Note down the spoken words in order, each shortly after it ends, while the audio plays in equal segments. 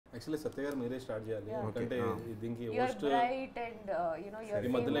Actually సత్య గారు మీరే start చేయాలి ఎందుకంటే దీనికి host bright and you know your ఈ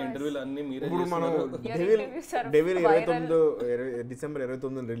మధ్యలో ఇంటర్వ్యూలు అన్ని మీరే ఇప్పుడు మనం డెవిల్ డిసెంబర్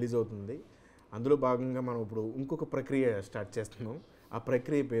 29 రిలీజ్ అవుతుంది. అందులో భాగంగా మనం ఇప్పుడు ఇంకొక ప్రక్రియ స్టార్ట్ చేస్తున్నాం. ఆ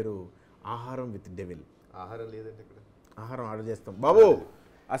ప్రక్రియ పేరు ఆహారం విత్ డెవిల్. ఆహారం లేదండి ఇక్కడ, ఆహారం ఆర్డర్ చేస్తాం. బాబు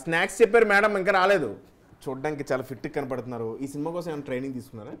ఆ స్నాక్స్ చెప్పారు మేడం, ఇంకా రాలేదు. చూడడానికి చాలా ఫిట్ కనపడుతున్నారు. ఈ సినిమా కోసం ఏమైనా ట్రైనింగ్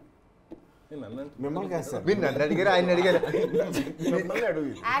తీసుకున్నారా? మిమ్మల్ని కాదు సార్, మీరు నన్ను అడిగారు, ఆయన అడిగారు.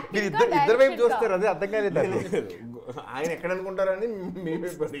 మీరు ఇద్దరు వైపు చూస్తారు, అదే అర్థం కాలేదు. ఆయన ఎక్కడ అనుకుంటారని మేమే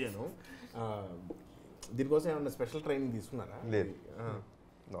అడిగాను. దీనికోసం ఏమన్నా స్పెషల్ ట్రైనింగ్ తీసుకున్నారా? లేదు,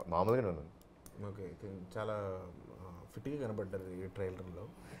 మామూలుగానే ఉన్నాను. ఓకే, చాలా ఫిట్గా కనపడ్డారు ఈ ట్రైలర్లో.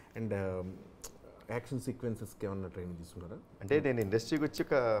 అండ్ యాక్షన్ సీక్వెన్సెస్కి ఏమన్నా ట్రైనింగ్ తీసుకున్నారా? అంటే నేను ఇండస్ట్రీకి వచ్చి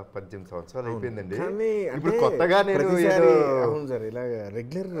ఒక 18 సంవత్సరాలు అయిపోయిందండి. ఇప్పుడు కొత్తగా నేను అవును సార్, ఇలా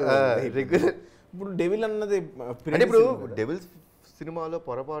రెగ్యులర్ ఇప్పుడు డెవిల్ అన్నది అంటే ఇప్పుడు డెవిల్స్ సినిమాలో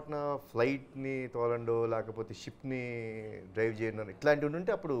పొరపాటున ఫ్లైట్ని తోలండో లేకపోతే షిప్ని డ్రైవ్ చేయడం ఇట్లాంటివి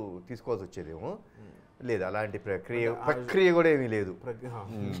ఉంటే అప్పుడు తీసుకోవాల్సి వచ్చేదేమో. లేదు, అలాంటి ప్రక్రియ కూడా ఏమీ లేదు.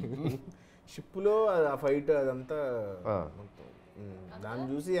 షిప్లో ఆ ఫైట్ అదంతా దాన్ని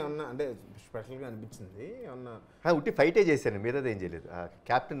చూసి ఏమన్నా అంటే స్పెషల్గా అనిపించింది ఏమన్నా? ఉట్టి ఫైటే చేశాను, మీరేది ఏం చేయలేదు.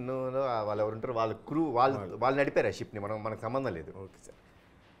 క్యాప్టెన్ వాళ్ళు ఎవరు ఉంటారు, వాళ్ళ క్రూ వాళ్ళు నడిపారు ఆ షిప్ని, మనకు సంబంధం లేదు. Okay sir.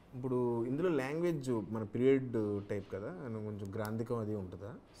 ఇప్పుడు ఇందులో లాంగ్వేజ్ మన పీరియడ్ టైప్ కదా, కొంచెం గ్రాంధికం అది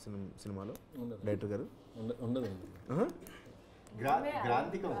ఉంటుందా సినిమాలో డైరెక్టర్ గారు? ఉండదు.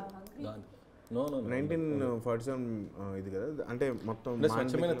 1947 ఇది కదా, అంటే మొత్తం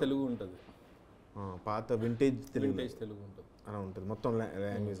స్వచ్ఛమైన తెలుగు ఉంటుంది, పాత వింటేజ్ తెలుగు ఉంటుంది అలా ఉంటుంది మొత్తం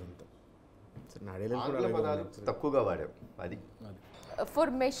లాంగ్వేజ్ అంతా. తక్కువగా వాడాం అది.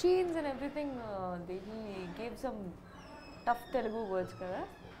 For machines and everything he gave some tough Telugu words కదా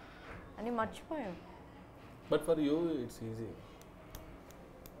అని మర్చిపోయాం. But for you it's easy.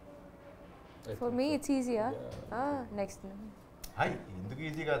 For me it's ఈజీయా? Next ఎందుకు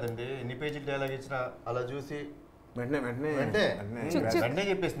ఈజీ కాదండి, ఎన్ని పేజీలు డైలాగ్ ఇచ్చినా అలా చూసి వెంటనే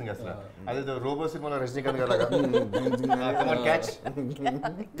చెప్పేసింది అసలు. అదేదో రోబో సినిమాలో రజనీకాంత్ గారు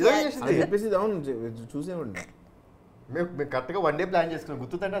చెప్పేసి చూసేవాడిని. మేము కరెక్ట్గా 1 డే ప్లాన్ చేసుకున్నాం,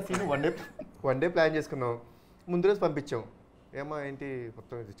 గుర్తుందండి ఆ సీన్. 1 డే ప్లాన్ చేసుకున్నాం, ముందు రోజు పంపించాం. ఏమా ఏంటి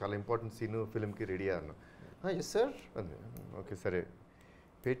మొత్తం ఇది చాలా ఇంపార్టెంట్ సీన్, ఫిల్మ్కి రెడీ అన్నాం. ఎస్ సార్ అంది. ఓకే సరే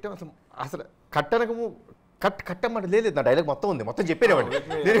పెట్టాం. అసలు కట్టమాట లేదు, నా డైలాగ్ మొత్తం ఉంది, మొత్తం చెప్పేవాడిని,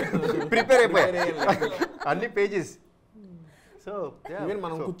 ప్రిపేర్ అయిపోయాయి అన్ని పేజెస్. సో ఈవెన్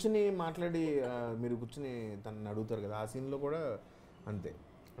మనం కూర్చుని మాట్లాడి మీరు కూర్చుని తనని అడుగుతారు కదా, ఆ సీన్లో కూడా అంతే.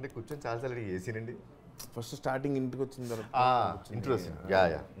 అంటే కూర్చొని చాలాసార్లు అడిగి ఏ సీన్ అండి? ఫస్ట్ స్టార్టింగ్ ఇంటికి వచ్చిన తర్వాత ఇంట్రెస్ట్.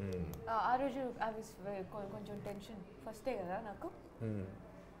 ఆ రోజు కొంచెం టెన్షన్ ఫస్టే కదా నాకు,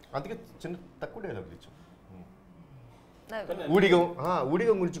 అందుకే చిన్న తక్కువ డైలాగులు ఇచ్చాం.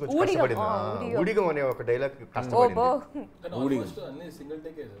 ఊడిగం గురించి కొంచెం కష్టపడింది. ఊడిగం అనే ఒక డైలాగ్ కష్టపడింది.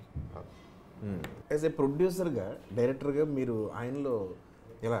 యాజ్ ఏ ప్రొడ్యూసర్గా డైరెక్టర్గా మీరు ఆయనలో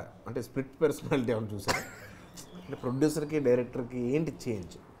ఎలా అంటే స్ప్లిట్ పర్సనాలిటీ ఏమైనా చూసారు? అంటే ప్రొడ్యూసర్కి డైరెక్టర్కి ఏంటి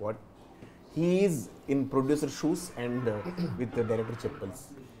change? What he is in producer shoes and with director chappals.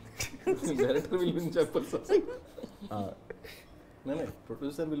 Director will be in chappals.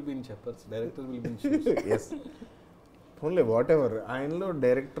 Producer will be in chappals, director will be in shoes. Yes, only what ever. ఆయనలో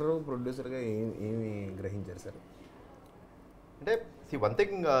డైరెక్టర్ ప్రొడ్యూసర్గా ఏమి గ్రహించారు సార్? అంటే one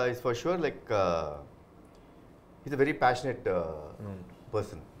thing is for sure, like is a very passionate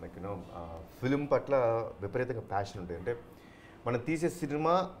person. Like you know film పట్ల విపరీతంగా passion ఉంటుంది. అంటే మనం తీసే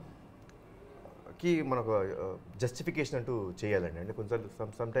సినిమాకి మనకు జస్టిఫికేషన్ అంటూ చేయాలండి. అంటే కొంచెం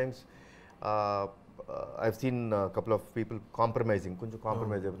sometimes I've seen couple of people compromising, కొంచెం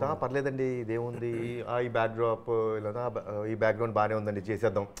కాంప్రమైజ్ అయిపోతా, పర్లేదండి ఇదేముంది, ఈ బ్యాక్ డ్రాప్ ఇలా ఈ బ్యాక్గ్రౌండ్ బాగానే ఉందండి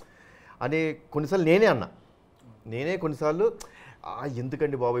చేసేద్దాం అని కొన్నిసార్లు నేనే కొన్నిసార్లు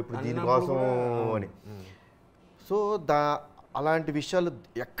ఎందుకండి బాబు ఇప్పుడు దీనికోసం అని. సో అలాంటి విషయాలు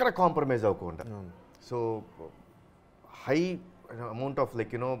ఎక్కడ కాంప్రమైజ్ అవ్వకుండా, so high amount of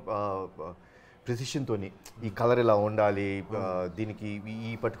like you know ప్రిసిషన్తో ఈ కలర్ ఇలా ఉండాలి, దీనికి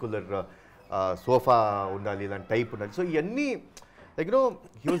ఈ పర్టికులర్ సోఫా ఉండాలి, ఇలాంటి టైప్ ఉండాలి. సో ఇవన్నీ like you know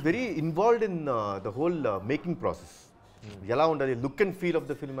he was very involved in the whole making process. ఎలా ఉండాలి, look and feel of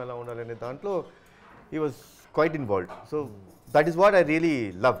the film ఎలా ఉండాలి అనే దాంట్లో he was quite involved. So that is what I really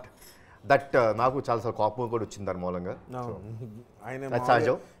loved. That నాకు చాలాసార్లు కోపం కూడా వచ్చింది దాని మూలంగా. ఆయన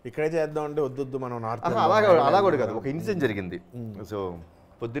సహజం. ఇక్కడే చేద్దాం అంటే వద్దు మనం అలా కూడా కాదు, ఒక ఇన్సిడెంట్ జరిగింది. సో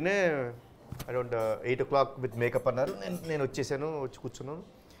పొద్దునే అరౌండ్ 8 o'clock విత్ మేకప్ అన్నారు. నేను వచ్చేసాను, వచ్చి కూర్చున్నాను.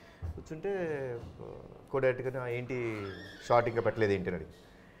 కూర్చుంటే కోడైరెక్ట్గా ఏంటి షార్ట్ ఇంకా పెట్టలేదు ఏంటి అని అడిగి,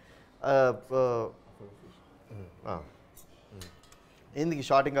 ఎందుకు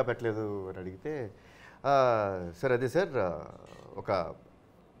షార్ట్ ఇంకా పెట్టలేదు అని అడిగితే సార్ అదే సార్ ఒక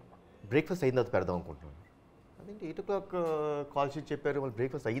బ్రేక్ఫాస్ట్ అయిన తర్వాత పెడదాం అనుకుంటున్నాను. అదేంటి 8 o'clock కాల్ షీట్ చెప్పారు, వాళ్ళు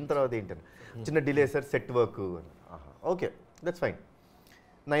బ్రేక్ఫాస్ట్ అయిన తర్వాత ఏంటని, చిన్న డిలే సార్ సెట్ వర్క్ అని. Okay that's fine.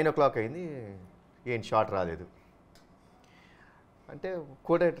 9 o'clock అయింది, ఏంటి షార్ట్ రాలేదు అంటే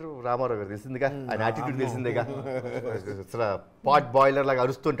కోడైటర్ రామారావు గారు తెలిసిందిగా, ఆయన యాటిట్యూడ్ తెలిసిందేగా, అసలు పాట్ బాయిలర్ లాగా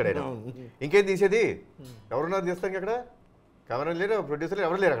అరుస్తుంటాడు ఆయన. ఇంకేం తీసేది, ఎవరున్నారు తీస్తాం అక్కడ, కెమెరా లేరు, ప్రొడ్యూసర్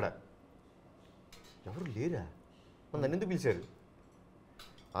ఎవరు లేరు అక్కడ. ఎవరు లేరా, నన్ను ఎందుకు పిలిచారు?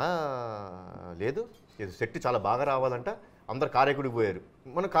 లేదు సెట్ చాలా బాగా రావాలంట, అందరు కారేకుడికి పోయారు.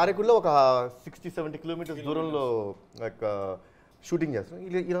 మన కారేకుడిలో ఒక 60-70 kilometers దూరంలో లైక్ షూటింగ్ చేస్తాం.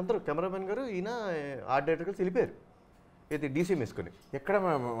 వీళ్ళందరూ కెమెరామెన్ గారు ఈయన ఆర్ట్ డైరెక్టర్ కలిసి వెళ్ళిపోయారు. ఇది డీసీఎం వేసుకొని. ఎక్కడ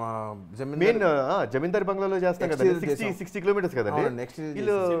మెయిన్ జమీందారి బంగ్లాలో చేస్తాం కదా, 60 kilometers కదండి. నెక్స్ట్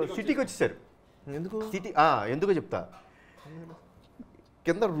వీళ్ళు సిటీకి వచ్చేసారు. ఎందుకు సిటీ ఎందుకో చెప్తా.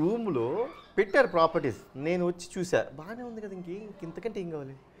 కింద రూమ్లో పెట్టారు ప్రాపర్టీస్, నేను వచ్చి చూసా, బాగానే ఉంది కదా, ఇంతకంటే ఏం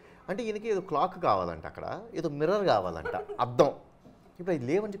కావాలి అంటే ఈయనకి ఏదో క్లాక్ కావాలంట, అక్కడ ఏదో మిర్రర్ కావాలంట, అద్దం. ఇప్పుడు అది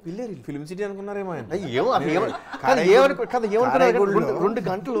లేవని చెప్పి వెళ్ళారు. Film city అనుకున్నారేమో. ఏమనుకున్నారు, 2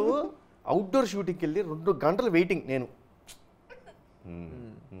 గంటలు అవుట్డోర్ షూటింగ్కి వెళ్ళి 2 గంటలు వెయిటింగ్ నేను.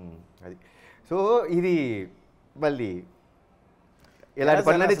 అది సో ఇది మళ్ళీ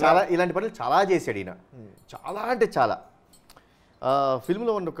ఇలాంటి పనులు చాలా చేశాడు ఈయన, చాలా అంటే చాలా.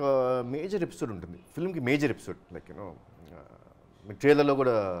 ఫిల్మ్లో ఒక మేజర్ ఎపిసోడ్ ఉంటుంది, ఫిల్మ్కి మేజర్ ఎపిసోడ్, లైక్ యూనో మీ ట్రైలర్లో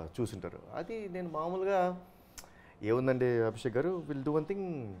కూడా చూసుంటారు. అది నేను మామూలుగా ఏముందండి అభిషేక్ గారు, విల్ డూ వన్ థింగ్,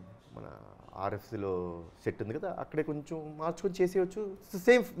 మన ఆర్ఎఫ్సీలో సెట్ ఉంది కదా, అక్కడే కొంచెం మార్చుకొని చేసేయచ్చు,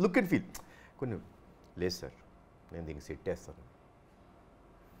 సేమ్ లుక్ అండ్ ఫీల్. కొన్ని లేదు సార్, నేను దీనికి సెట్ వేస్తాను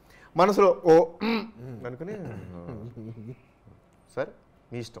మనసులో ఓ అనుకుని, సార్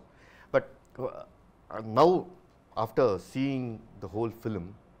మీ ఇష్టం. But now after seeing the whole film,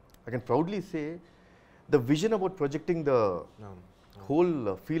 I can proudly say the vision about projecting the whole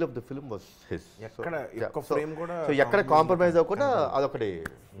feel of the film was his. So ekkada compromise avukunda adokade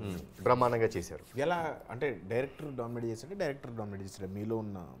brahmananga chesaru. ఎలా అంటే director dominate చేశాడు మీలో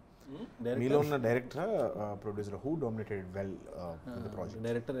ఉన్న director producer who dominated well the project?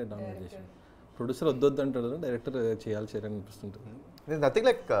 Director dominate చేశాడు, producer వద్దొద్దు అంటాడు, director చేయాలి అనిపిస్తుంటుంది. నథింగ్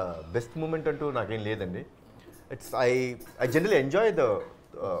లైక్ బెస్ట్ మూమెంట్ అంటూ నాకేం లేదండి. I generally enjoy the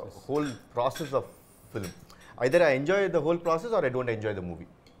whole process of film. Either I enjoy the whole process or I don't enjoy the movie.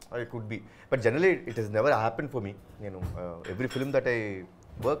 It could be. But generally it has never happened for me. You know, every film that I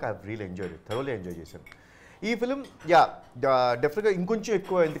work, I've really enjoyed it. Thoroughly enjoyed చేశాను. ఈ film డెఫినెట్గా ఇంకొంచెం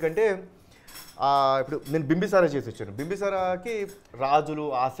ఎక్కువ, ఎందుకంటే ఇప్పుడు నేను బింబిసారా చేసి వచ్చాను. బింబిసారాకి రాజులు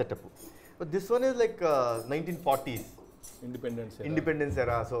ఆ setup. This one is like 1940s independence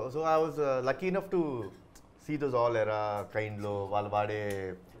ఎరా. So I was lucky enough to see those all ఎరా కైండ్లో వాళ్ళు వాడే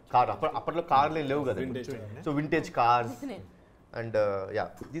కార్. అప్పట్లో కార్లు లేవు కదా, so vintage cars and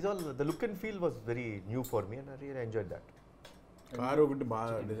these all the look and feel was very new for me and I really enjoyed that. Car ఒకటి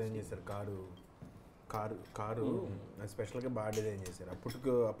బాగా design చేశారు, కారు స్పెషల్గా బాగా డిజైన్ చేశారు.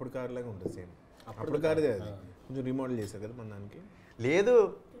 అప్పుడు కారు లాగా ఉంటుంది సేమ్, అప్పుడు కారు అది కొంచెం రీమోడల్ చేశారు కదా మన దానికి. లేదు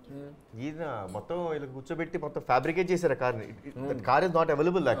ఈయన మొత్తం ఇలా కూర్చోబెట్టి మొత్తం ఫ్యాబ్రికేట్ చేశారు కార్ని. Car is not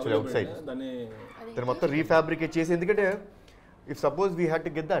available actually out side, దాన్ని మొత్తం రీఫ్యాబ్రికేట్ చేసి. ఎందుకంటే if suppose we had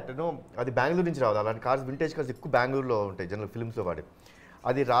to get that no, అది బెంగళూరు నుంచి రావాలి. అలాంటి కార్స్ వింటేజ్ కార్స్ ఎక్కువ బెంగళూరులో ఉంటాయి జనరల్ ఫిల్మ్స్లో వాడి.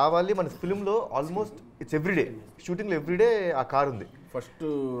 అది రావాలి మన ఫిల్మ్లో. ఆల్మోస్ట్ ఇట్స్ ఎవ్రీడే షూటింగ్లో, ఎవ్రీడే ఆ కార్ ఉంది ఫస్ట్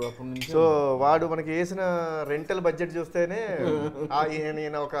అప్పటి నుంచి. సో వాడు మనకి వేసిన రెంటల్ బడ్జెట్ చూస్తేనే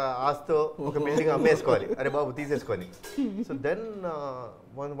నేను ఒక ఆస్తో ఒక బిల్డింగ్ అమ్మేసుకోవాలి, అరే బాబు తీసేసుకొని. So then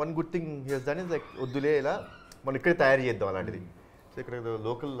one good thing here's Dhan is like వద్దులే, ఇలా మనం ఇక్కడే తయారు చేద్దాం అలాంటిది. సో ఇక్కడ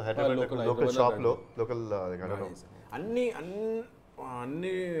లోకల్ హైదరాబాద్ లోకల్ షాప్లో లోకల్ అన్నీ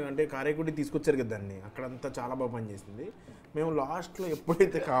అంటే కారేకుడి తీసుకొచ్చారు కదా దాన్ని, అక్కడంతా చాలా బాగా పనిచేసింది. మేము లాస్ట్లో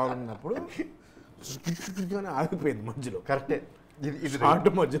ఎప్పుడైతే కావాలన్నప్పుడు ఆగిపోయింది మధ్యలో. కరెక్టే,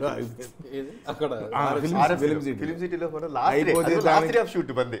 మధ్యలో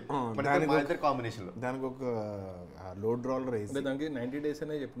దానికి ఒక లోడ్ రోలర్ వేసి దానికి 90 days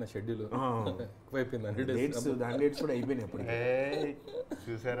అనే చెప్పిన షెడ్యూల్ అయిపోయింది. దాని డేట్స్ కూడా అయిపోయినాయి అప్పుడు.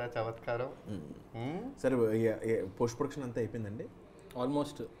 చూసారా చమత్కారం. సరే పోస్ట్ ప్రొడక్షన్ అంతా అయిపోయిందండి,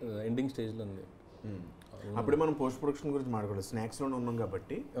 ఆల్మోస్ట్ ఎండింగ్ స్టేజ్లో ఉంది. అప్పుడే మనం పోస్ట్ ప్రొడక్షన్ గురించి మాట్లాడలేదు, స్నాక్స్లోనే ఉన్నాం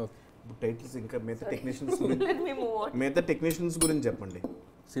కాబట్టి. టైటిల్స్ ఇంకా మిగతా టెక్నీషియన్స్ గురించి చెప్పండి.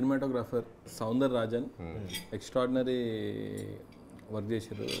 Cinematographer Soundar Rajan extraordinary work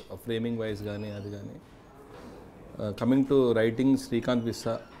చేశారు, ఫ్రేమింగ్ వైజ్ కానీ అది కానీ. Coming to writing Srikanth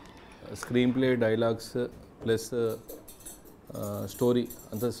విస్సా, screen play dialogues plus story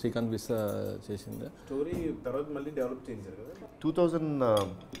అంతా శ్రీకాంత్ విస్సా చేసింది. స్టోరీ తర్వాత మళ్ళీ డెవలప్ చేశారు కదా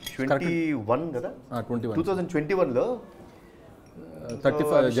 2021 కదా 2021లో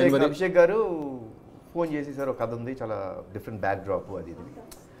 35 జనవరి అభిషేక్ గారు ఫోన్ చేసి సార్ ఒక కథ ఉంది చాలా డిఫరెంట్ బ్యాక్ డ్రాప్ అది ఇది.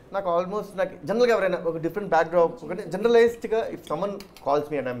 నాకు ఆల్మోస్ట్ నాకు జనరల్గా ఎవరైనా ఒక డిఫరెంట్ బ్యాక్ డ్రాప్ ఒకటి జనరలైజ్డ్గా if someone calls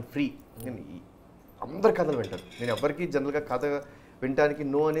me and I'm free, నేను అందరి కథలు వింటాను. నేను ఎవరికి జనరల్గా కథ వినడానికి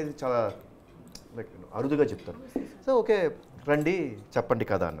నో అనేది చాలా లైక్ అరుదుగా చెప్తాను. సో ఓకే రండి చెప్పండి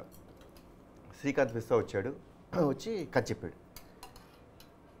కథ అన్న. శ్రీకాంత్ విస్సా వచ్చాడు, వచ్చి కథ చెప్పాడు.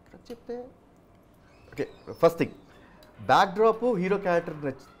 కథ చెప్తే okay first thing back drop hero character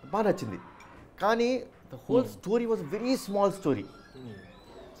బాగా నచ్చింది, కానీ the whole story was very small story.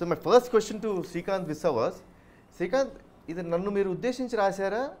 So my first question to Srikanth విస్సా was, Srikanth ఇది నన్ను మీరు ఉద్దేశించి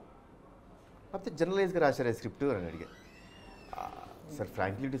రాశారా లేకపోతే జనరలైజ్గా రాశారా స్క్రిప్ట్ అని అడిగాను. సార్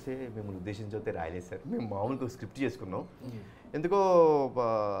ఫ్రాంక్లీ టు సే మిమ్మల్ని ఉద్దేశించి అయితే రాయలేదు సార్, మేము మామూలుగా స్క్రిప్ట్ చేసుకున్నాం. ఎందుకో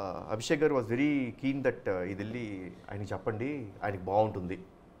అభిషేక్ గారు వాజ్ వెరీ కీన్ దట్ ఇది వెళ్ళి ఆయనకి చెప్పండి, ఆయనకి బాగుంటుంది,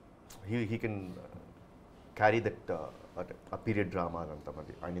 హీ కెన్ క్యారీ దట్ ఆ పీరియడ్ డ్రామా అంతా.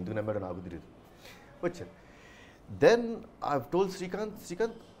 మరి ఆయన ఎందుకు నమ్మాడో నాకు తెలియదు. వచ్చారు then I told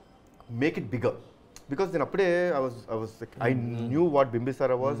Srikanth make it bigger, because నేను అప్పుడే I knew what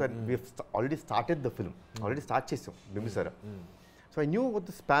Bimbisara was and we already started the film, already start చేసాం Bimbisara. So I knew what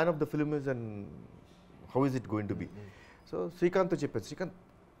the span of the film is and how is it going to be. So శ్రీకాంత్తో చెప్పాను, శ్రీకాంత్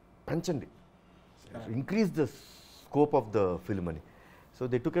పెంచండి, increase the scope of the film అని. So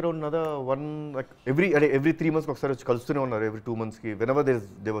they took around another one like every 3 months ఒకసారి వచ్చి కలుస్తూనే ఉన్నారు, every 2 months కి whenever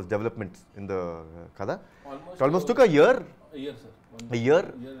there was developments in the కదా. Almost took a year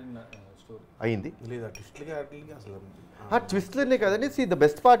అయింది. లేదా ట్విస్ట్లకి వాటికి అసలు ఆ ట్విస్ట్లనే కదండి. See the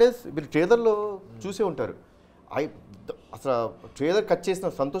best part is మీరు ట్రైలర్లో చూసే ఉంటారు, అసలు ట్రైలర్ కట్ చేసిన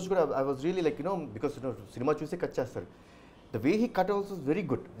సంతోష్ కూడా I was really like you know because cinema చూసే కట్ చేస్తారు. The way he cut also very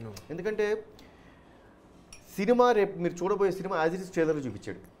good. ఎందుకంటే సినిమా రేపు మీరు చూడబోయే సినిమా యాజ్ ఇట్ ఇస్ ట్రైలర్లో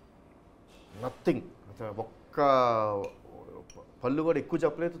చూపించాడు, నథింగ్, ఒక్క పళ్ళు కూడా ఎక్కువ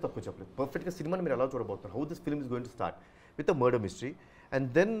చెప్పలేదు తక్కువ చెప్పలేదు. పర్ఫెక్ట్గా సినిమాని మీరు ఎలా చూడబోతున్నారు, how this film is going to start with a murder mystery. And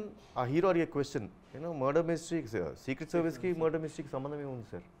then ఆ హీరో అడిగే question you know murder mystery secret సర్వీస్కి మర్డర్ మిస్టరీకి సంబంధం ఏముంది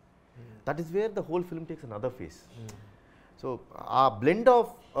sir, that is where the whole film takes another face. So ఆ blend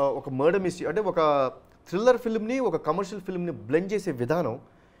of ఒక murder mystery అంటే ఒక thriller ఫిల్మ్ని ఒక కమర్షియల్ ఫిల్మ్ని బ్లెండ్ చేసే విధానం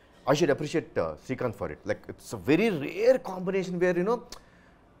I should appreciate Srikanth for it. Like it's a very rare combination where you know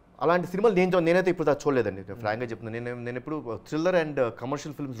అలాంటి సినిమాలు నేనైతే ఇప్పుడు దాకా చూడలేదండి. ఫ్రాంక్గా చెప్తున్నాను, నేను ఎప్పుడు థ్రిల్లర్ అండ్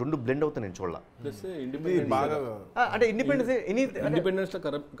కమర్షియల్ ఫిల్మ్స్ రెండు బ్లెండ్ అవుతాను నేను చూడాల. అంటే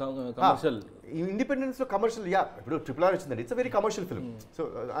ఇండిపెండెన్స్లో కమర్షియల్ యా ఇప్పుడు RRR వచ్చిందండి, it's a very commercial film. So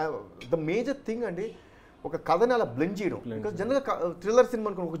the major thing అండి ఒక కథని అలా బ్లెండ్ చేయడం. బికాస్ జనరల్గా థ్రిల్లర్ సినిమా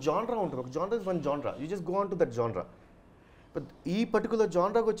అనుకో ఒక జాన్రా ఉంటుంది, ఒక genre is one genre, you just go on to that genre. But ఈ పర్టికులర్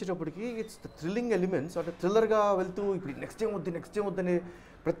జాన్రాకి వచ్చేటప్పటికి ఇట్స్ ద థ్రిల్లింగ్ ఎలిమెంట్స్, అంటే థ్రిల్లర్గా వెళ్తూ ఇప్పుడు నెక్స్ట్ ఏం వద్దని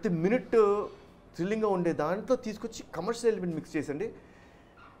ప్రతి మినిట్ థ్రిల్లింగ్గా ఉండే దాంట్లో తీసుకొచ్చి కమర్షియల్ ఎలిమెంట్ మిక్స్ చేసండి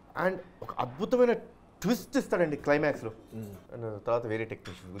అండ్ ఒక అద్భుతమైన ట్విస్ట్ ఇస్తాడండి క్లైమాక్స్లో. అండ్ తర్వాత వేరే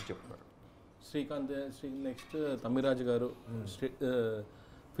టెక్నీషియన్స్ గురించి చెప్తున్నారు. శ్రీకాంత్ నెక్స్ట్ తమ్మిరాజు గారు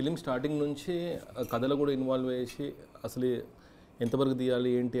ఫిలిం స్టార్టింగ్ నుంచి కథలో కూడా ఇన్వాల్వ్ చేసి అసలు ఎంతవరకు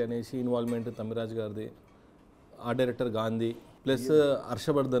తీయాలి ఏంటి అనేసి ఇన్వాల్వ్మెంట్ తమ్మిరాజు గారిది. ఆ director Gandhi plus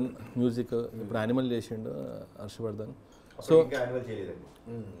Harshavardhan music, ఇప్పుడు యానిమల్ చేసిండు హర్షవర్ధన్. సో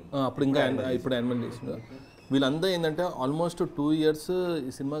అప్పుడు ఇంకా ఇప్పుడు యానిమల్ చేసిండు. వీళ్ళంతా ఏంటంటే ఆల్మోస్ట్ 2 years ఈ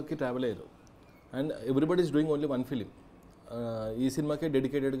సినిమాకి ట్రావెల్ అయ్యారు and everybody is doing only 1 film. ఈ సినిమాకే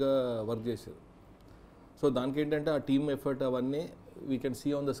డెడికేటెడ్గా వర్క్ చేశారు. సో దానికి ఏంటంటే ఆ టీమ్ ఎఫర్ట్ అవన్నీ we can see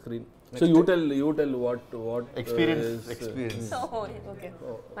on the screen. So you tell what experience.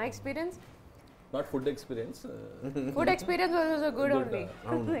 My experience? Not food experience. Food experience was also good only.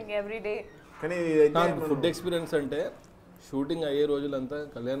 Like every day. కానీ food experience అంటే shooting అయ్యే రోజులంతా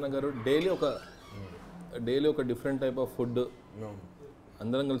కళ్యాణ్ గారు daily ఒక different type of food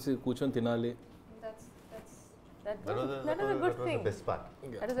అందరం కలిసి కూర్చొని తినాలి. That is a good thing.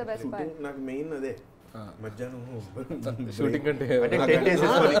 That is the best part. నాకు మెయిన్ అదే మధ్యాహ్నం షూటింగ్ అంటే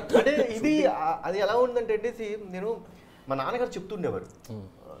అంటే ఇది అది ఎలా ఉందంటే అండి, నేను మా నాన్నగారు చెప్తుండేవారు,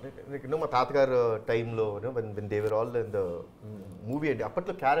 మా తాతగారు టైంలో they were all in the movie అండి.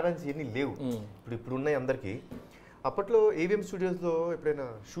 అప్పట్లో క్యారవాన్స్ ఇవన్నీ లేవు, ఇప్పుడు ఉన్నాయి అందరికీ. అప్పట్లో ఏవిఎం స్టూడియోస్లో ఎప్పుడైనా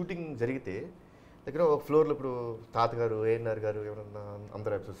షూటింగ్ జరిగితే దగ్గర ఒక ఫ్లోర్లో ఇప్పుడు తాతగారు ఏఎన్ఆర్ గారు ఎవరన్నా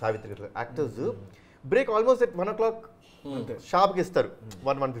అందరూ సావిత్రి గారు actors break almost at 1 o'clock షాప్కి ఇస్తారు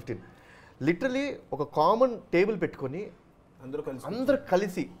 1:15. లిటరలీ ఒక కామన్ టేబుల్ పెట్టుకొని అందరూ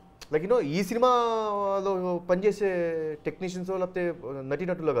కలిసి లైక్ యూనో ఈ సినిమాలో పనిచేసే టెక్నీషియన్స్ లేకపోతే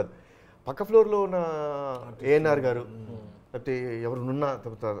నటీనటులో కాదు, పక్క ఫ్లోర్లో ఉన్న ఏఎన్ఆర్ గారు లేకపోతే ఎవరున్నా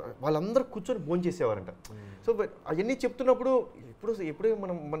వాళ్ళందరూ కూర్చొని భోజనం చేసేవారంట. సో అవన్నీ చెప్తున్నప్పుడు ఎప్పుడే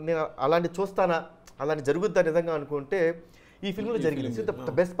నేను అలాంటి చూస్తానా, అలాంటి జరుగుద్దా నిజంగా అనుకుంటే ఈ ఫిల్మ్లో జరిగింది.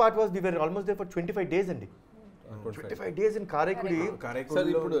 The best part was we were almost there for 25 days అండి. 25 days ఇన్ కారైకుడి. సార్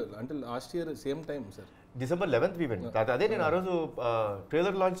ఇప్పుడు అంటే last year same time sir December 11th we went. అదే నేను ఆ రోజు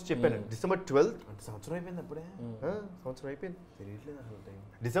ట్రైలర్ లాంచ్ చెప్పాను. December 12th అంటే సంవత్సరం అయిపోయింది అప్పుడే. సంవత్సరం అయిపోయింది, తెలియట్లేదు అసలు time.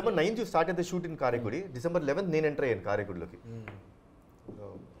 December 9th you started the shoot in Karaikudi. December 11th నేను ఎంటర్ అయ్యాను కారైకుడిలోకి.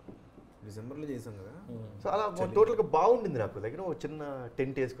 డిసెంబర్లో చేసాం కదా. సో అలా టోటల్గా బాగుండింది నాకు. దగ్గర ఒక చిన్న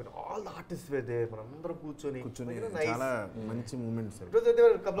టెంట్ వేసుకొని all the artist wear there, మనం అందరం కూర్చొని చాలా మంచి moments.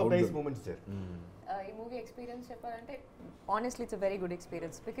 Couple of nice moments there. ఈ మూవీ ఎక్స్పీరియన్స్ చెప్పాలంటే honestly it's a very good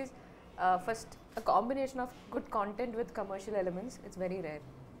experience because first a combination of good content with commercial elements it's very rare.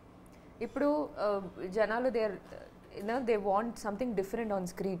 ఇప్పుడు జనాలు they want something different on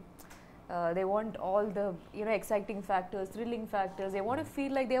screen. They want all the exciting factors, thrilling factors. They want to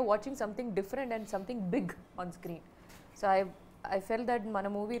feel like they are watching something different and something big on screen. So I felt that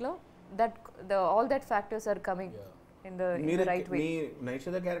mana movie lo that all that factors are coming in the right way. Me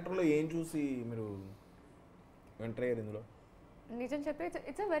నైషద character లో ఏం చూసి మీరు enter అయ్యారు ఇందులో? నిజం చెప్పే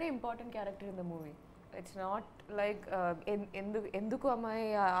it's a very important character in the movie. It's not like ఎందుకు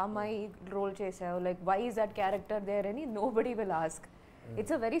అమ్మాయి రోల్ చేసావు, like why is that character there అని nobody will ask.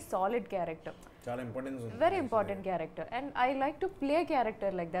 It's a very solid character. చాలా ఇంపార్టెన్స్ ఉంది. Very important character, and I like to play a character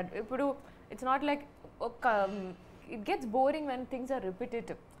like that. Ippudu it's not like it gets boring when things are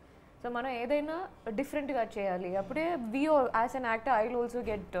repetitive. So mana edaina different ga cheyali. Appude we as an actor I'll also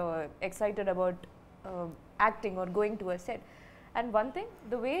get excited about acting or going to a set. And one thing,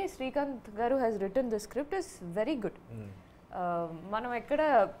 the way Srikanth garu has written the script is very good. Manam ekkada,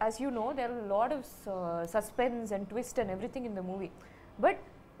 as you know, there are a lot of suspense and twist and everything in the movie. But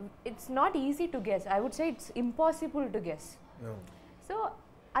it's not easy to guess. I would say it's impossible to guess. No. So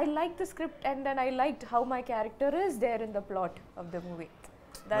I liked the script, and then I liked how my character is there in the plot of the movie.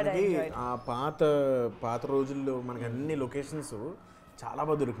 That I enjoyed. ఆ పాత రోజుల్లో మనకి అన్ని locations చాలా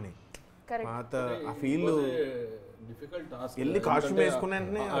బాగా దొరికినాయి. పాత ఆ ఫీల్ డిఫికల్ట్ టాస్క్. వెళ్ళి కాస్ట్యూమ్ వేసుకున్న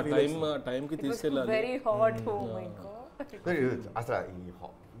వెంటనే ఆ టైం కి తీసుకెళ్ళాలి. Very hot. Oh my god. అసలు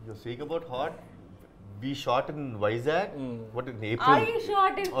you speak about hot. We shot in Vizag. What in April? I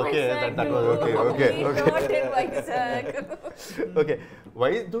shot in Okay, Vizag. that was okay. We shot in Vizag. Okay, why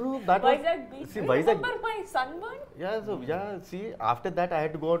do that? Vizag beach. See, Vizag. Remember my sunburn? Yeah, so see, after that I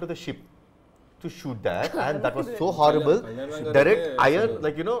had to go onto the ship to shoot that, and that was so horrible. Direct iron,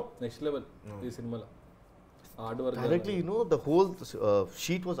 like next level ఈ సినిమాలో hard work. directly, the whole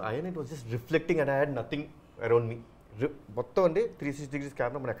sheet was iron. It was just reflecting, and I had nothing around me. మొత్తం అండి 360 degrees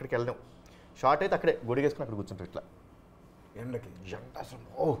camera. మనం ఎక్కడికి వెళ్ళాం, short అయితే అక్కడే గొడిగేసుకుని అక్కడ కూర్చుంటారు ఇట్లా ఎండకి.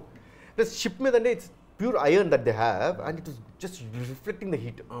 షిప్ మీద అంటే it's pure iron that they have, and it was just reflecting the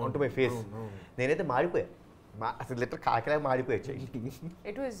heat on to my face. నేనైతే మాడిపోయా, అసలు లిటర్ కాకిలా మాడిపోయా.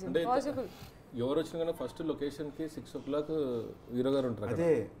 It was impossible. ఎవరు వచ్చినా కానీ ఫస్ట్ లొకేషన్కి 6 o'clock హీరో గారు ఉంటారు.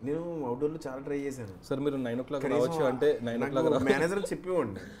 అదే నేను అవుట్డోర్లో చాలా ట్రై చేశాను. సార్ మీరు 9 o'clock రావచ్చు అంటే 9 o'clock మేనేజర్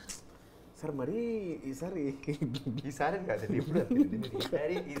చెప్పేవాడిని, సార్ మరి ఈసారి కాదండి,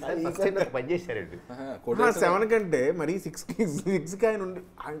 ఈసారి పని చేశారండి 7 కంటే మరి 6కి ఆయన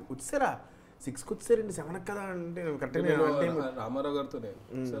వచ్చారా, 6కి వచ్చారండి 7 కదా అంటే కరెక్ట్గా రామారావు గారితోనే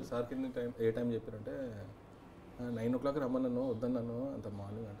సార్ కింద ఏ టైం చెప్పారంటే 9 o'clock రమ్మన్నాను, వద్దన్నాను అంత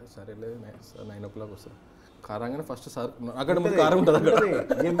మార్నింగ్ అంటే సరేలే 9 o'clock వస్తాను. కారంగానే ఫస్ట్ సార్ అక్కడ కారం ఉంటుంది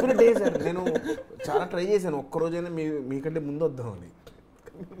అక్కడ ఎవ్రీ డే. సార్ నేను చాలా ట్రై చేశాను, ఒక్కరోజైనా మీకంటే ముందు వద్దామని.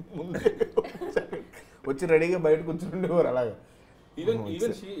 వచ్చి రెడీగా బయట కూర్చుండేవారు అలాగా. Even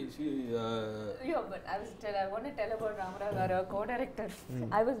she Yeah, but I want to tell about Ramarao garu, co-director.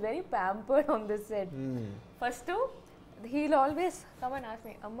 I was very pampered on this set. First, he'll always come and ask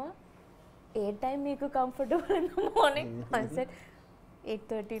me, Amma, A time మీకు comfortable in the morning? I said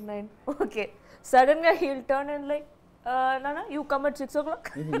 8:39. Okay. Suddenly he'll turn and like, Nana, you come at 6 o'clock.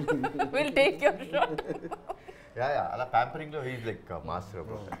 We'll take your shot. Yeah, అలా pampering లో he's like master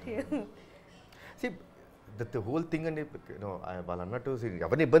about that. See, the whole thing అండి, వాళ్ళు అన్నట్టు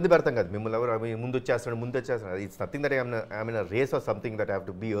ఎవరిని ఇబ్బంది పెడతాం కదా, మిమ్మల్ని ఎవరు ముందు వచ్చేస్తాడు. It's nothing that I mean race or something that I have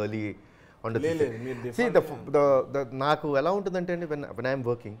to be early on the See, నాకు ఎలా ఉంటుందంటే అండి, when I am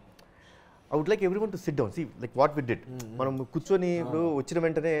working, I would like everyone to sit down. See, like what we did. మనం కూర్చొని ఇప్పుడు వచ్చిన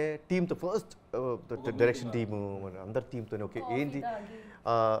వెంటనే టీమ్తో first direction team అందరి టీమ్తోనే ఓకే ఏంటి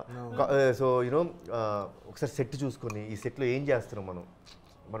సో ఒకసారి సెట్ చూసుకొని ఈ సెట్లో ఏం చేస్తున్నాం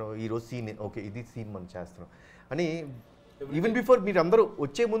మనం ఈరోజు సీన్ ఓకే ఇది సీన్ మనం చేస్తున్నాం అని ఈవెన్ బిఫోర్ మీరు అందరూ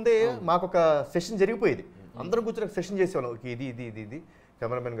వచ్చే ముందే మాకు ఒక సెషన్ జరిగిపోయేది. అందరం కూర్చొని ఒక సెషన్ చేసేవాళ్ళం, ఓకే ఇది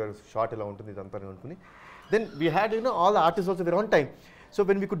కెమెరామెన్ గారు షాట్ ఇలా ఉంటుంది ఇదంతా అనుకుని then we had all the artists also were on time. So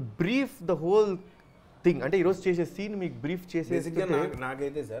when we could brief the whole thing, అంటే ఈరోజు చేసే సీన్ మీకు బ్రీఫ్ చేసే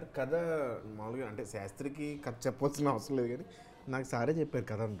నాకైతే సార్ కథ మామూలుగా అంటే శాస్త్రికి కథ చెప్పాల్సిన అవసరం లేదు కానీ నాకు సారే చెప్పారు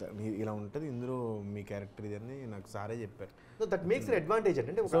కథ అంతా ఇలా ఉంటుంది ఇందులో మీ క్యారెక్టర్ ఇది అని నాకు సారే చెప్పారు. So that makes an advantage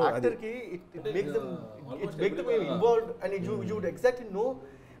అంటే ఒక యాక్టర్కి it makes them involved and you would exactly no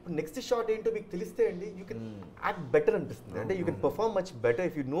next shot ఏంటో మీకు తెలిస్తే అండి యూ కెన్ యాక్ట్ బెటర్ అనిపిస్తుంది. అంటే you can perform much better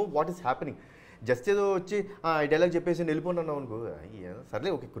if you know what is happening. Just ఏదో వచ్చి డైలాగ్ చెప్పేసి వెళ్ళిపోతున్నావు అనుకో, సర్లే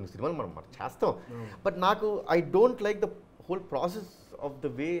ఓకే కొన్ని సినిమాలు మనం చేస్తాం, బట్ నాకు I don't like the whole process of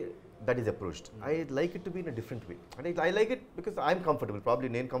the way that is approached. I like it to be in a different way. And I like it because I'm comfortable. Probably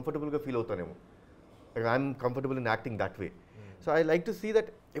నేను comfortable గా feel అవుతానేమో. I'm comfortable in acting that way. So I like to see that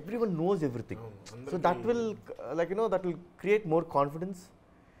everyone knows everything. So that will that will create more confidence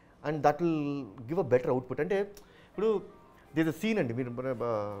and that will give a better output. అంటే ఇప్పుడు there's a scene అండి, మీరు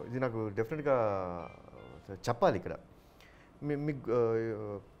ఇది నాకు డెఫినెట్గా చెప్పాలి ఇక్కడ. మీకు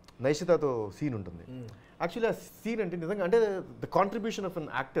నైషితాతో సీన్ ఉంటుంది. యాక్చువల్లీ ఆ సీన్ అంటే నిజంగా అంటే the contribution of an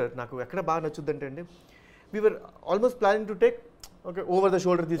actor నాకు ఎక్కడ బాగా నచ్చుద్ది అంటే అండి, we are almost planning to take okay over the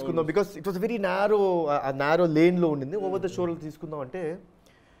shoulder తీసుకుందాం because it was very narrow లేన్లో ఉండింది. ఓవర్ ద షోల్డర్ తీసుకుందాం అంటే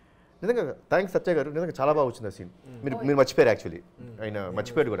నిజంగా థ్యాంక్స్ సత్య గారు, నిజంగా చాలా బాగా వచ్చింది ఆ సీన్. మీరు మర్చిపోయారు యాక్చువల్లీ, ఆయన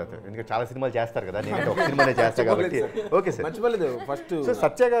మర్చిపోయాడు కూడా, ఎందుకంటే చాలా సినిమాలు చేస్తారు కదా, నేను ఒక సినిమానే చేస్తాను కాబట్టి. ఓకే సార్, మర్చిపోలేదు ఫస్ట్. సో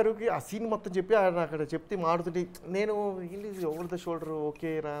సత్య గారికి ఆ సీన్ మొత్తం చెప్పి ఆయన అక్కడ చెప్తే మాడుతుంటే నేను ఓవర్ ద షోల్డర్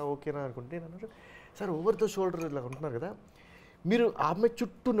ఓకేరా అనుకుంటే నేను అన్నారు, సార్ ఓవర్ ద షోల్డర్ ఇలా ఉంటున్నారు కదా, మీరు ఆమె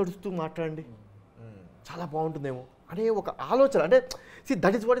చుట్టూ నడుస్తూ మాట్లాడండి చాలా బాగుంటుందేమో అనే ఒక ఆలోచన. అంటే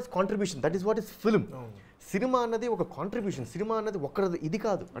that is what is contribution, that is what is film. Cinema అన్నది ఒక కాంట్రిబ్యూషన్, సినిమా అన్నది ఒక్కరిది ఇది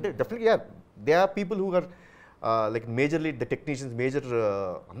కాదు. అంటే డెఫినెట్గా they are people who are like majorly the technicians,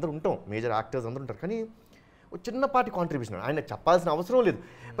 అందరూ ఉంటాం, మేజర్ యాక్టర్స్ అందరూ ఉంటారు, కానీ ఒక చిన్నపాటి కాంట్రిబ్యూషన్ ఆయన చెప్పాల్సిన అవసరం లేదు.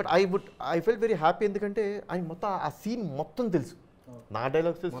 But I full very happy, ఎందుకంటే ఆయన మొత్తం ఆ సీన్ మొత్తం తెలుసు, నా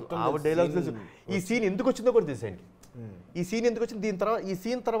డైలాగ్స్ తెలుసు, ఆవిడ డైలాగ్స్ తెలుసు, ఈ సీన్ ఎందుకు వచ్చిందో కూడా తెలుసు ఆయనకి. ఈ సీన్ ఎందుకు వచ్చింది, దీని తర్వాత ఈ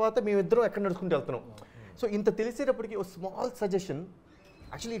సీన్ తర్వాత మేమిద్దరం ఎక్కడ నడుచుకుంటూ వెళ్తున్నాం. సో ఇంత తెలిసేటప్పటికి ఒక small suggestion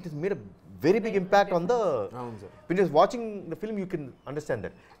actually it has made a very big impact on the when you're watching the film you can understand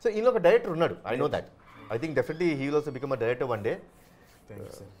that. So in a director unnadu, I know that, I think definitely he will also become a director one day.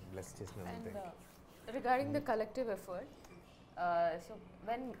 Thanks sir, bless chesna. And regarding the collective effort, so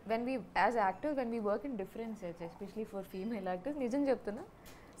when we as actors when we work in different sets, especially for female actors, nijam cheptuna,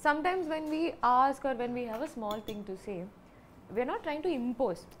 sometimes when we ask or when we have a small thing to say, we are not trying to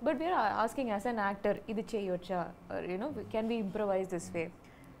impose, but we are asking as an actor, idi cheyocha, or can we improvise this way.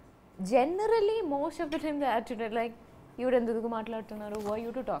 Generally most of the time the attitude like you enduku maatladutunnaru, why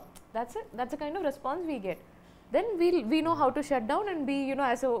you to talk, that's a kind of response we get. Then we know how to shut down and be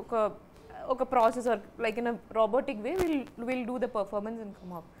as a process, or like in a robotic way we'll do the performance and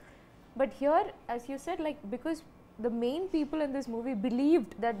come up. But here as you said, like because the main people in this movie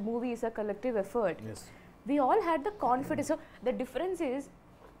believed that movie is a collective effort. Yes, we all had the confidence. So the difference is,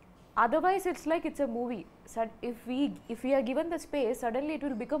 otherwise it's like it's a movie. So if we are given the space, suddenly it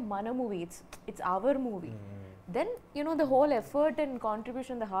will become mana movie, it's our movie. Then the whole effort and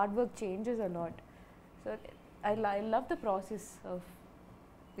contribution, the hard work changes a lot. So I love the process of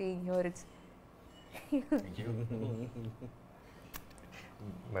being here. It's Thank you.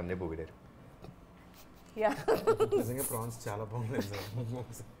 నన్నే పోయిడారు. yeah. నిజంగా prawns చాలా బాగున్నాయి sir,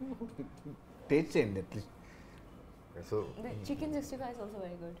 taste చేయండి at least. So The chicken 65 is also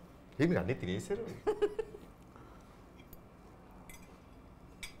very good. మీరు అన్నీ తినేసారు.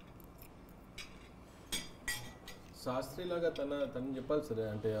 శాస్త్రి లాగా తను చెప్పాలి సార్,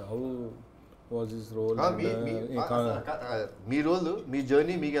 అంటే how was his role, me role, me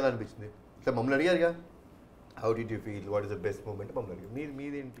journey మీకు ఎలా అనిపించింది? ఇట్లా మమ్మల్ని అడిగారుగా, how did you feel, what is the best moment మమ్మల్ని అడిగారు,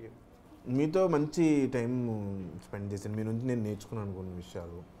 మీదేంటి? మీతో మంచి టైం స్పెండ్ చేశాను, మీ నుంచి నేను నేర్చుకున్నాను కొన్ని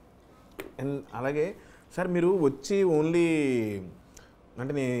విషయాలు. అండ్ అలాగే సార్ మీరు వచ్చి ఓన్లీ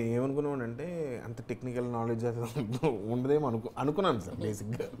అంటే నేను ఏమనుకున్నాను అంటే అంత టెక్నికల్ నాలెడ్జ్ ఉండదేమో అనుకున్నాను సార్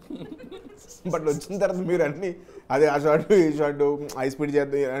బేసిక్గా. బట్ వచ్చిన తర్వాత మీరు అన్నీ అదే ఆ షార్ట్ ఈ షార్ట్ హై స్పీడ్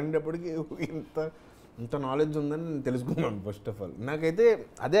చేద్దాం అనేటప్పటికి ఇంత నాలెడ్జ్ ఉందని తెలుసుకున్నాను. ఫస్ట్ ఆఫ్ ఆల్ నాకైతే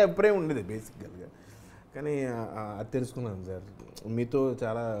అదే అభిప్రాయం ఉండేది బేసిక్గా, కానీ అది తెలుసుకున్నాను సార్. మీతో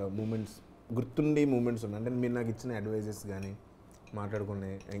చాలా మూమెంట్స్ గుర్తుండే మూమెంట్స్ ఉన్నాయి, అంటే మీరు నాకు ఇచ్చిన అడ్వైజెస్ కానీ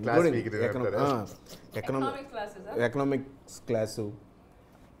మాట్లాడుకునే economics class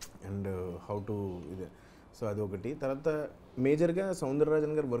and how to ఇది. సో అదొకటి. తర్వాత మేజర్గా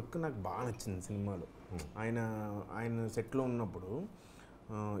సౌందరరాజన్ గారి వర్క్ నాకు బాగా నచ్చింది సినిమాలో. ఆయన సెట్లో ఉన్నప్పుడు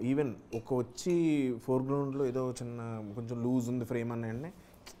ఈవెన్ వచ్చి ఫోర్గ్రౌండ్లో ఏదో చిన్న కొంచెం లూజ్ ఉంది ఫ్రేమ్ అన్న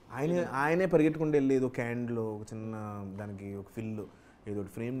ఆయనే పరిగెట్టుకుంటూ వెళ్ళి ఏదో క్యాండ్లో ఒక చిన్న దానికి ఒక ఫిల్ ఏదో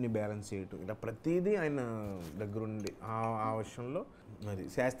ఫ్రేమ్ని బ్యాలెన్స్ చేయటం ఇలా ప్రతిదీ ఆయన దగ్గరుండి ఆ విషయంలో అది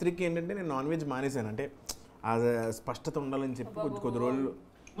శాస్త్రికి ఏంటంటే నేను నాన్ వెజ్ మానేశాను అంటే అది స్పష్టత ఉండాలని చెప్పి కొద్ది రోజులు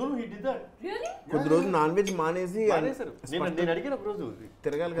కొద్ది రోజులు నాన్ వెజ్ మానేసి నేను అడిగిన ఒక రోజు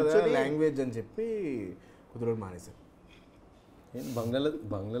తిరగాలి కదా లాంగ్వేజ్ అని చెప్పి కొద్ది రోజులు మానేశాను. ఏం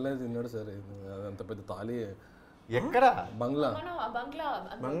బంగ్లాలో తిన్నాడు సార్, అంత పెద్ద తాళి ఎక్కడ బంగ్లా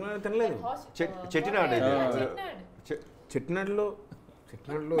బంగ్లా తినలేదు. చెట్టినాడు చెట్టినాడులో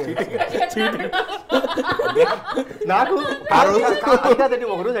నాకు కాదండి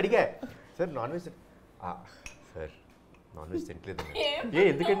ఒక రోజు అడిగా sir non veg sir non veg తినట్లేదు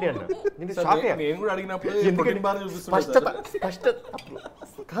ఎందుకండి అన్న. నేను షాక్ అయ్యా. నేను కూడా అడిగినప్పుడు స్పష్టత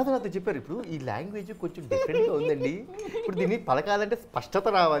కాదు నాతో చెప్పారు ఇప్పుడు ఈ లాంగ్వేజ్ కొంచెం డిఫరెంట్గా ఉందండి, ఇప్పుడు దీన్ని పలకాలంటే స్పష్టత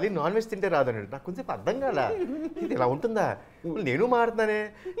రావాలి, నాన్ వెజ్ తింటే రాదన్నాడు. నాకు కొంచెం అర్థం కాదా ఇది ఇలా ఉంటుందా, నేను మారుతున్నానే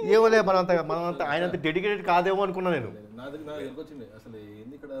ఏమోలే మనంత ఆయన అంత డెడికేటెడ్ కాదేమో అనుకున్నా నేను. నా దగ్గరకు వచ్చింది అసలు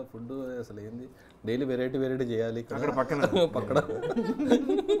ఏంది ఇక్కడ ఫుడ్, అసలు ఏంది డైలీ వెరైటీ చేయాలి అక్కడ పక్కన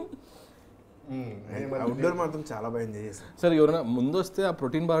అవుట్డోర్ మాత్రం చాలా బాగా ఎంజాయ్ చేశాను సార్. ఎవరైనా ముందు వస్తే ఆ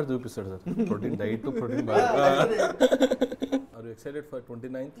ప్రోటీన్ బార్ చూపిస్తాడు sir, protein diet protein bar. Are you excited for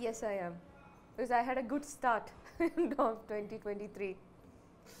 29th? Yes, I am. Because I had a good start of 2023.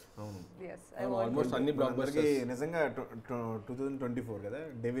 అవును. Yes, I I'm want almost అన్ని బ్లాక్ అందరికీ బస్టర్స్. నిజంగా 2024 కదా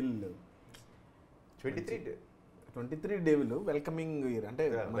డెవిల్ 23 డెవిల్ వెల్కమింగ్ ఇయర్ అంటే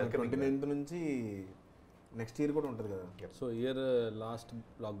 29th నుంచి next year కూడా ఉంటుంది కదా. So year last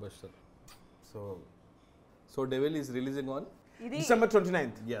block buster. So devil is releasing on December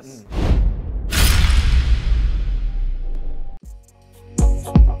 29th. yes.